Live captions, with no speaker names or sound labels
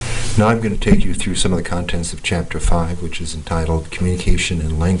Now I'm going to take you through some of the contents of Chapter 5, which is entitled Communication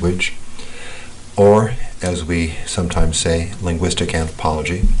and Language, or, as we sometimes say, Linguistic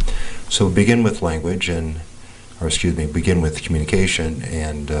Anthropology. So we'll begin with begin with communication,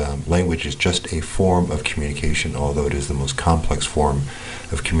 and language is just a form of communication, although it is the most complex form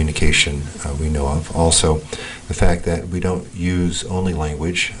of communication we know of. Also, the fact that we don't use only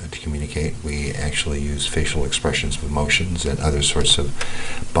language to communicate, we actually use facial expressions of emotions and other sorts of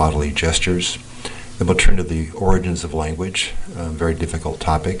bodily gestures. Then we'll turn to the origins of language, a very difficult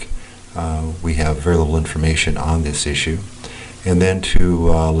topic. We have very little information on this issue. And then to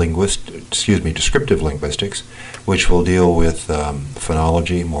descriptive linguistics, which will deal with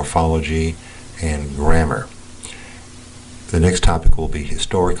phonology, morphology, and grammar. The next topic will be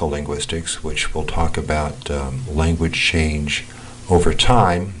historical linguistics, which will talk about language change over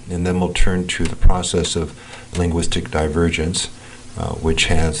time, and then we'll turn to the process of linguistic divergence, which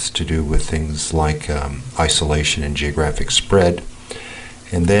has to do with things like isolation and geographic spread.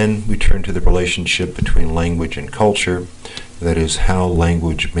 And then we turn to the relationship between language and culture, that is, how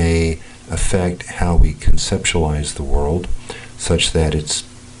language may affect how we conceptualize the world, such that it's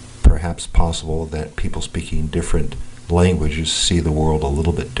perhaps possible that people speaking different languages see the world a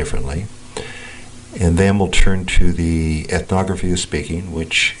little bit differently. And then we'll turn to the ethnography of speaking,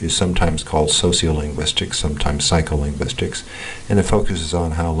 which is sometimes called sociolinguistics, sometimes psycholinguistics, and it focuses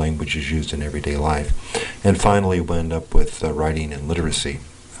on how language is used in everyday life. And finally, we'll end up with writing and literacy.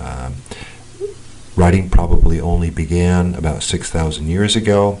 Writing probably only began about 6,000 years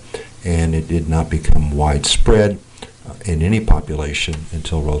ago, and it did not become widespread in any population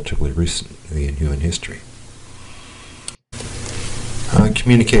until relatively recently in human history.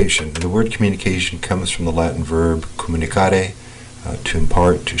 Communication. The word communication comes from the Latin verb communicare, to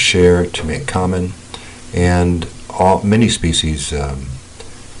impart, to share, to make common, and many species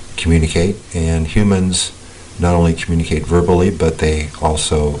communicate, and humans not only communicate verbally, but they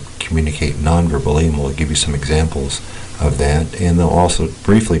also communicate non-verbally, and we'll give you some examples of that, and they'll also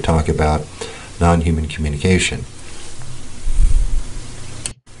briefly talk about non-human communication.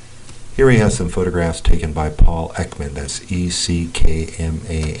 Here we have some photographs taken by Paul Ekman, that's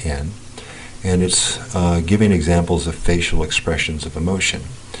E-C-K-M-A-N, and it's giving examples of facial expressions of emotion.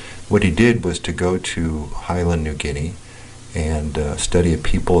 What he did was to go to Highland, New Guinea, and study a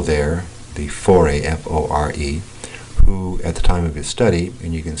people there, the Fore, F-O-R-E, who at the time of his study,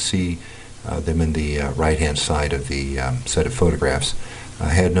 and you can see them in the right-hand side of the set of photographs,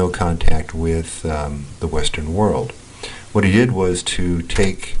 had no contact with the Western world. What he did was to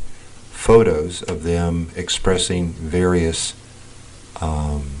take photos of them expressing various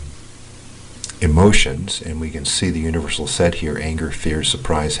emotions, and we can see the universal set here: anger, fear,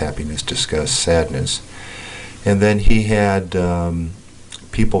 surprise, happiness, disgust, sadness. And then he had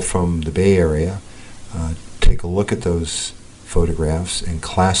people from the Bay Area take a look at those photographs and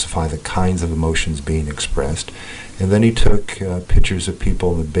classify the kinds of emotions being expressed. And then he took pictures of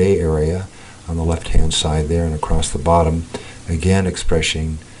people in the Bay Area on the left-hand side there and across the bottom, again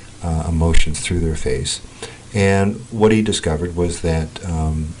expressing emotions through their face. And what he discovered was that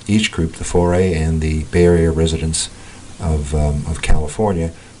each group, the Foray and the Bay Area residents of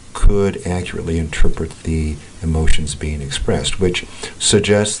California, could accurately interpret the emotions being expressed, which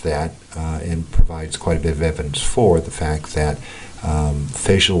suggests that and provides quite a bit of evidence for the fact that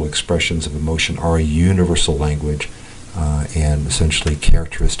facial expressions of emotion are a universal language and essentially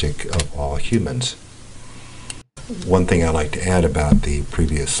characteristic of all humans. One thing I'd like to add about the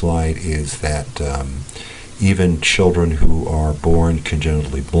previous slide is that even children who are born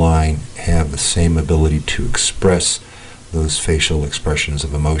congenitally blind have the same ability to express those facial expressions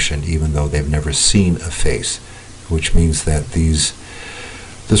of emotion, even though they've never seen a face, which means that this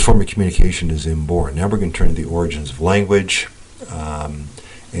form of communication is inborn. Now we're going to turn to the origins of language,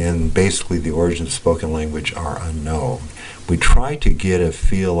 and basically the origins of spoken language are unknown. We try to get a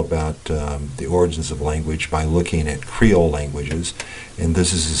feel about the origins of language by looking at Creole languages, and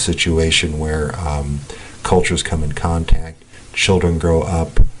this is a situation where cultures come in contact, children grow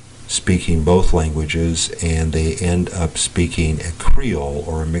up speaking both languages, and they end up speaking a Creole,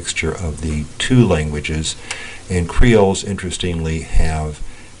 or a mixture of the two languages. And Creoles, interestingly, have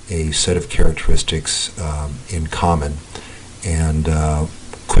a set of characteristics in common, and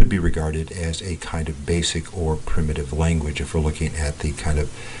could be regarded as a kind of basic or primitive language if we're looking at the kind of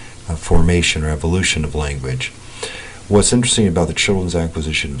formation or evolution of language. What's interesting about the children's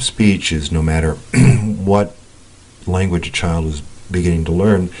acquisition of speech is no matter what language a child is beginning to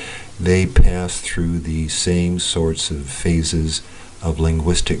learn, they pass through the same sorts of phases of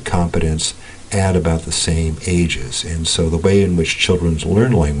linguistic competence at about the same ages. And so the way in which children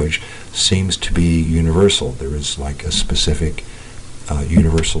learn language seems to be universal. There is like a specific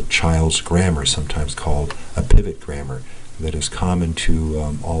universal child's grammar, sometimes called a pivot grammar, that is common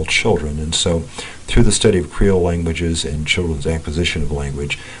to all children. And so through the study of Creole languages and children's acquisition of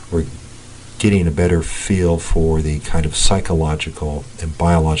language, we're getting a better feel for the kind of psychological and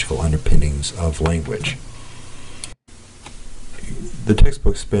biological underpinnings of language. The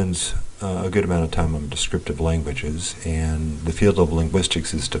textbook spends a good amount of time on descriptive languages, and the field of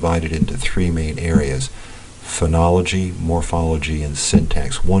linguistics is divided into three main areas: phonology, morphology, and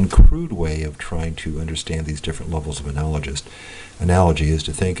syntax. One crude way of trying to understand these different levels of analogy is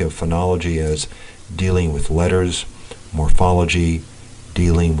to think of phonology as dealing with letters, morphology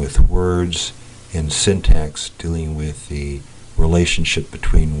dealing with words, and syntax dealing with the relationship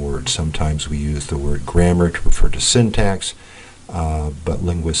between words. Sometimes we use the word grammar to refer to syntax, but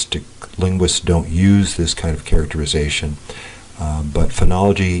linguists don't use this kind of characterization. But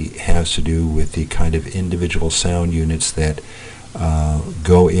phonology has to do with the kind of individual sound units that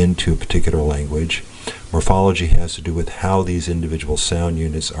go into a particular language. Morphology has to do with how these individual sound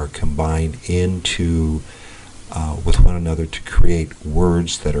units are combined into with one another to create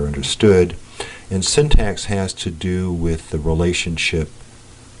words that are understood. And syntax has to do with the relationship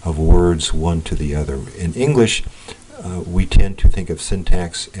of words one to the other. In English, we tend to think of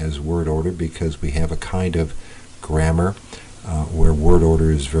syntax as word order because we have a kind of grammar where word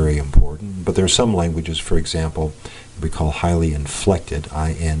order is very important. But there are some languages, for example, we call highly inflected,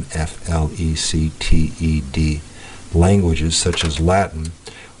 I-N-F-L-E-C-T-E-D languages, such as Latin,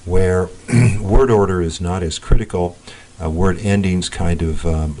 where word order is not as critical. Word endings kind of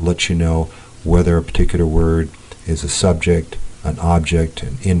let you know whether a particular word is a subject, an object,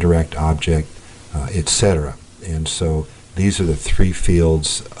 an indirect object, etc. And so these are the three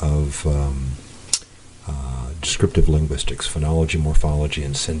fields of descriptive linguistics: phonology, morphology,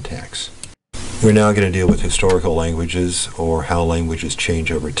 and syntax. We're now going to deal with historical languages, or how languages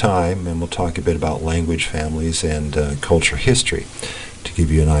change over time, and we'll talk a bit about language families and culture history to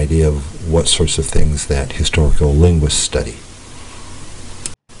give you an idea of what sorts of things that historical linguists study.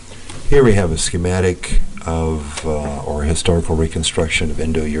 Here we have a schematic of, or a historical reconstruction of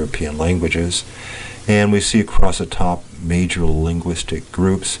Indo-European languages, and we see across the top major linguistic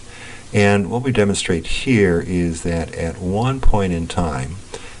groups. And what we demonstrate here is that at one point in time,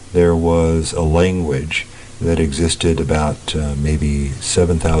 there was a language that existed about maybe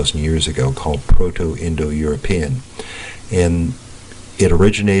 7,000 years ago called Proto-Indo-European. And it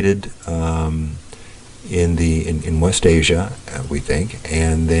originated in West Asia, we think,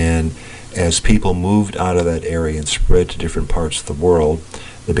 and then as people moved out of that area and spread to different parts of the world,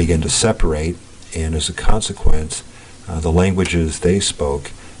 they began to separate, and as a consequence, the languages they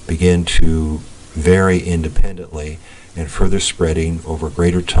spoke began to vary independently, and further spreading over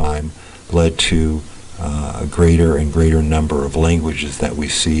greater time led to a greater and greater number of languages that we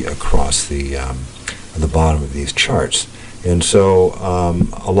see across the bottom of these charts. And so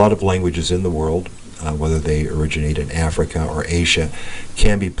a lot of languages in the world, whether they originate in Africa or Asia,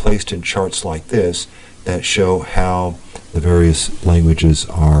 can be placed in charts like this that show how the various languages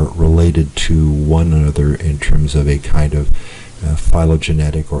are related to one another in terms of a kind of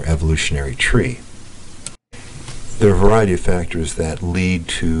phylogenetic or evolutionary tree. There are a variety of factors that lead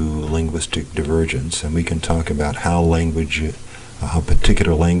to linguistic divergence, and we can talk about how a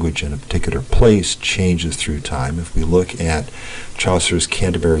particular language in a particular place changes through time. If we look at Chaucer's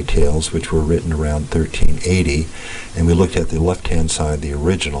Canterbury Tales, which were written around 1380, and we looked at the left-hand side, the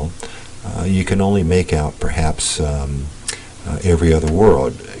original, you can only make out perhaps every other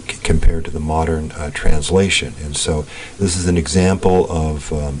word compared to the modern translation. And so this is an example of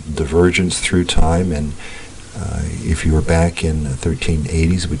divergence through time, and if you were back in the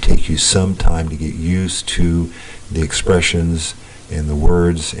 1380s, it would take you some time to get used to the expressions and the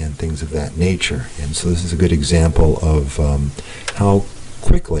words and things of that nature. And so this is a good example of how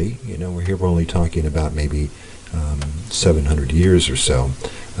quickly, we're only talking about maybe 700 years or so,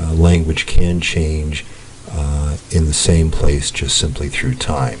 language can change in the same place just simply through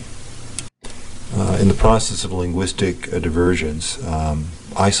time. In the process of linguistic divergence,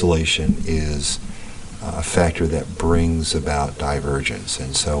 isolation is a factor that brings about divergence.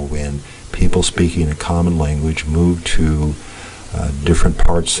 And so when people speaking a common language move to different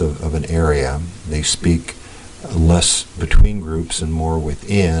parts of an area, they speak less between groups and more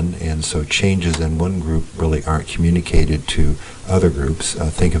within, and so changes in one group really aren't communicated to other groups.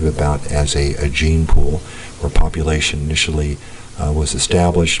 Think of it about as a gene pool where population initially was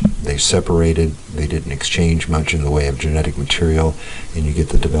established. They separated. They didn't exchange much in the way of genetic material, and you get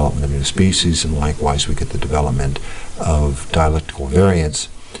the development of new species, and likewise we get the development of dialectical variants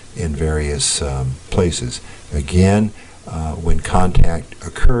in various places. Again, when contact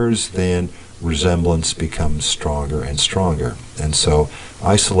occurs, then resemblance becomes stronger and stronger. And so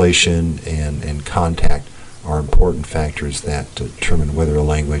isolation and contact are important factors that determine whether a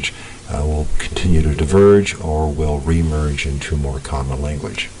language will continue to diverge or will remerge into more common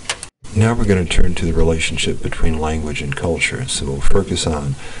language. Now we're going to turn to the relationship between language and culture. So we'll focus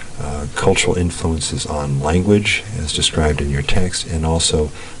on cultural influences on language, as described in your text, and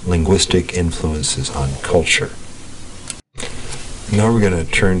also linguistic influences on culture. Now we're going to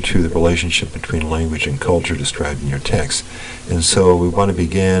turn to the relationship between language and culture described in your text. And so we want to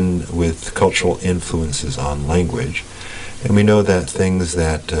begin with cultural influences on language. And we know that things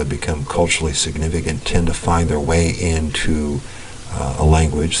that become culturally significant tend to find their way into a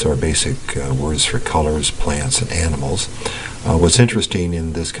language. So our basic words for colors, plants, and animals. What's interesting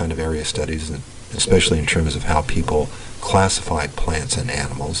in this kind of area studies, especially in terms of how people classify plants and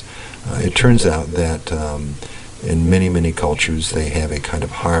animals, it turns out that in many cultures, they have a kind of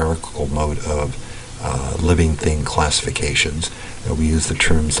hierarchical mode of living thing classifications. We use the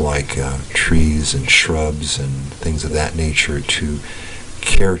terms like trees and shrubs and things of that nature to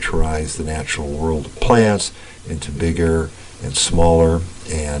characterize the natural world of plants into bigger and smaller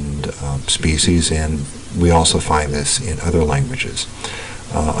and species, and we also find this in other languages.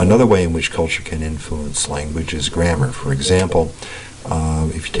 Another way in which culture can influence language is grammar. For example,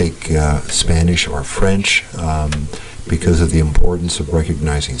 if you take Spanish or French, because of the importance of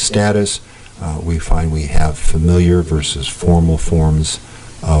recognizing status, we find we have familiar versus formal forms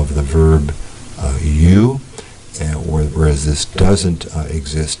of the verb you, whereas this doesn't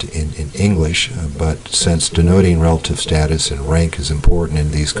exist in English, but since denoting relative status and rank is important in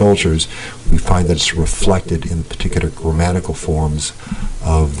these cultures, we find that it's reflected in particular grammatical forms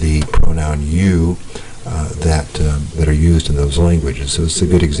of the pronoun you that are used in those languages. So it's a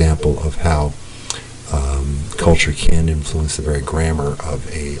good example of how culture can influence the very grammar of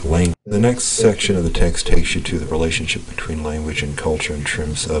a language. The next section of the text takes you to the relationship between language and culture in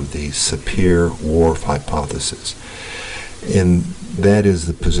terms of the Sapir-Whorf hypothesis. And that is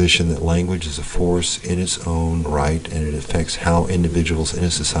the position that language is a force in its own right, and it affects how individuals in a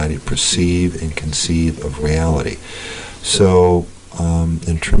society perceive and conceive of reality. So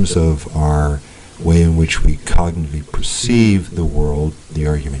in terms of our way in which we cognitively perceive the world, the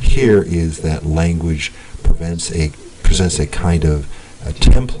argument here is that language presents a kind of a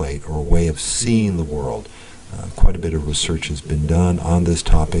template or a way of seeing the world. Quite a bit of research has been done on this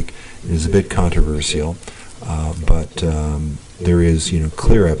topic. It is a bit controversial, but there is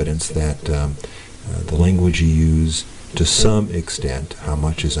clear evidence that the language you use, to some extent, how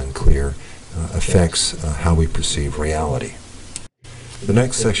much is unclear, affects how we perceive reality. The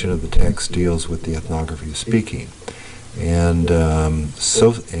next section of the text deals with the ethnography of speaking, and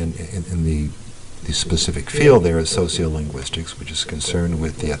in the specific field there is sociolinguistics, which is concerned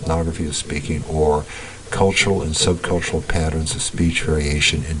with the ethnography of speaking, or cultural and subcultural patterns of speech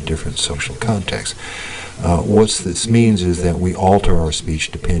variation in different social contexts. What this means is that we alter our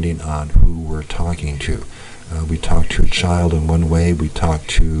speech depending on who we're talking to. We talk to a child in one way, we talk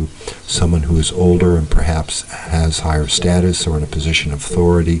to someone who is older and perhaps has higher status or in a position of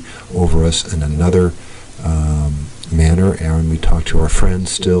authority over us in another manner, and we talk to our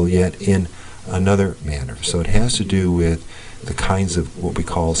friends still yet in another manner. So it has to do with the kinds of what we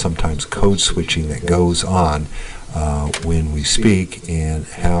call sometimes code switching that goes on when we speak, and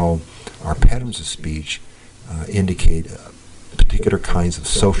how our patterns of speech indicate particular kinds of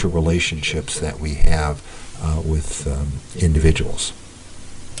social relationships that we have with individuals.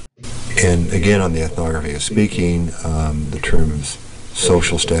 And again, on the ethnography of speaking, the terms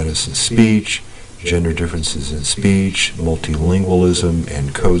social status in speech, gender differences in speech, multilingualism,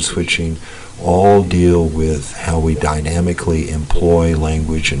 and code switching all deal with how we dynamically employ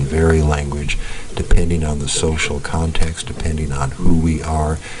language and vary language depending on the social context, depending on who we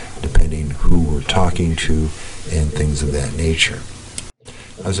are, depending who we're talking to, and things of that nature.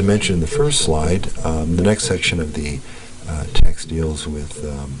 As I mentioned in the first slide, the next section of the text deals with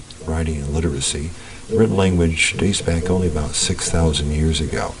writing and literacy. The written language dates back only about 6,000 years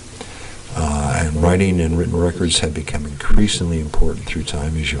ago. And writing and written records have become increasingly important through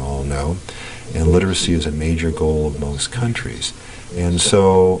time, as you all know. And literacy is a major goal of most countries. And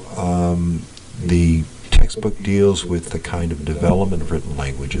so the textbook deals with the kind of development of written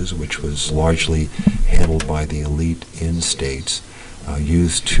languages, which was largely handled by the elite in states,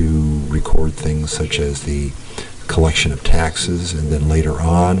 used to record things such as the collection of taxes, and then later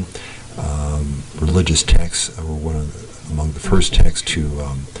on, religious texts were among the first texts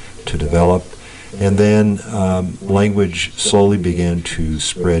to develop. And then language slowly began to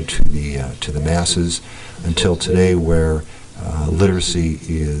spread to the masses until today, where literacy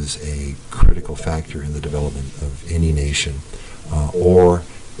is a critical factor in the development of any nation or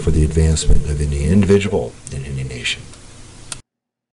for the advancement of any individual in any nation.